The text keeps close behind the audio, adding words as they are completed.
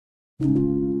When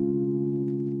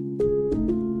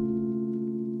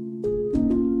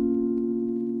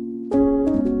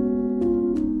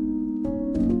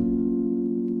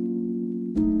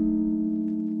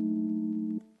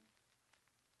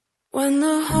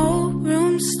the whole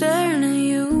room's staring at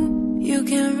you, you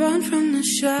can't run from the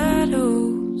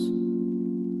shadows,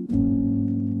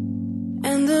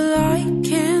 and the light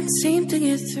can't seem to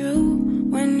get through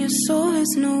when your soul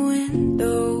has no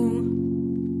window.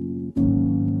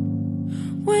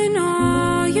 When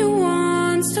all you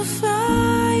want's to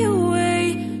fly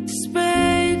away, to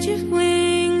spread your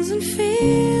wings and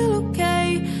feel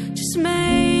okay, just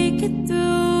make it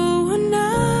through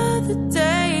another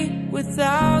day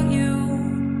without you.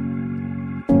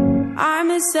 I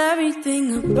miss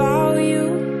everything about you.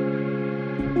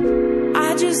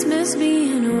 I just miss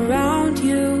being around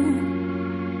you.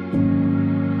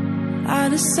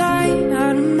 Out of sight,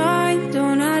 out of mind,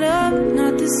 don't add up,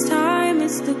 not this time,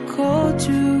 it's the cold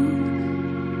truth.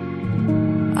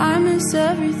 I miss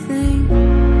everything.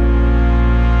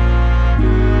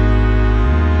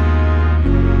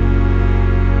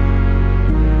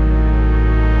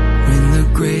 When the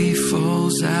gray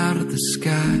falls out of the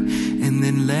sky and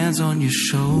then lands on your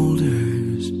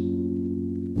shoulders,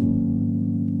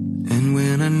 and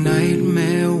when a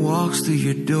nightmare walks through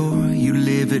your door, you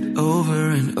live it over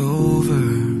and over.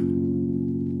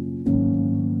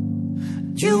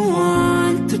 You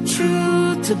want the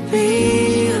truth to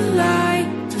be a lie,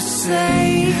 to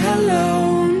say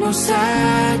hello, no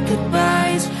sad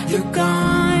goodbyes. You're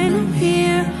gone, I'm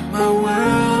here, my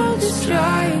world is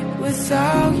dry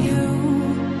without you.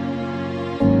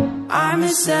 I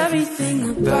miss everything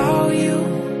about you.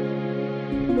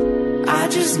 I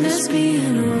just miss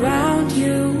being around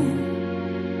you.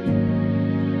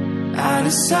 Out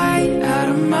of sight, out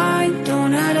of mind,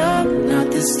 don't add up, not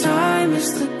this time,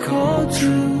 it's the cold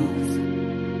truth.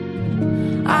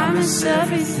 I miss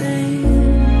everything.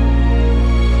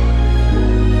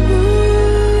 Ooh,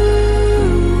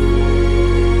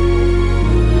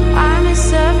 I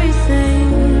miss everything.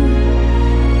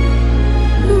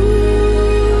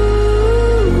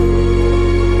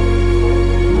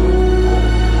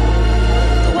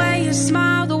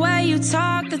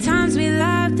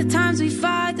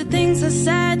 I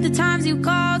said, the times you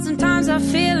called, sometimes I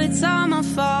feel it's all my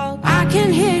fault. I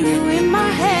can hear you in my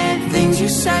head, things you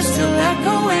said still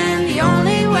echoing. The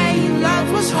only way you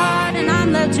loved was hard, and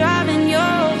I'm left driving your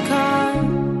old car.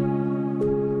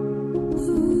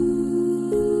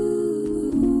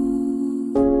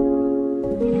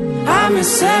 I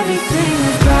miss everything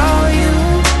about you.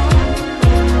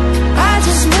 I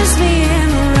just miss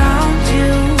being around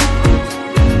you.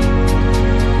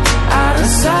 Out of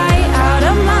sight, out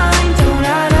of mind,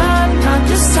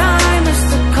 this time it's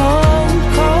the cold,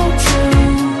 cold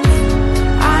truth.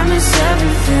 I miss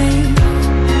everything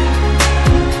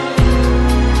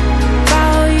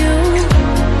about you,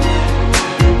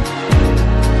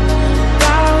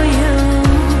 about you.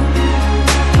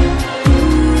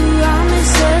 Ooh, I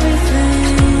miss everything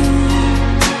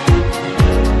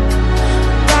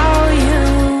about you.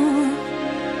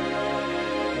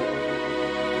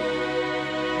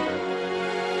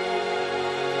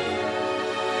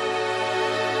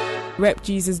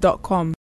 repjesus.com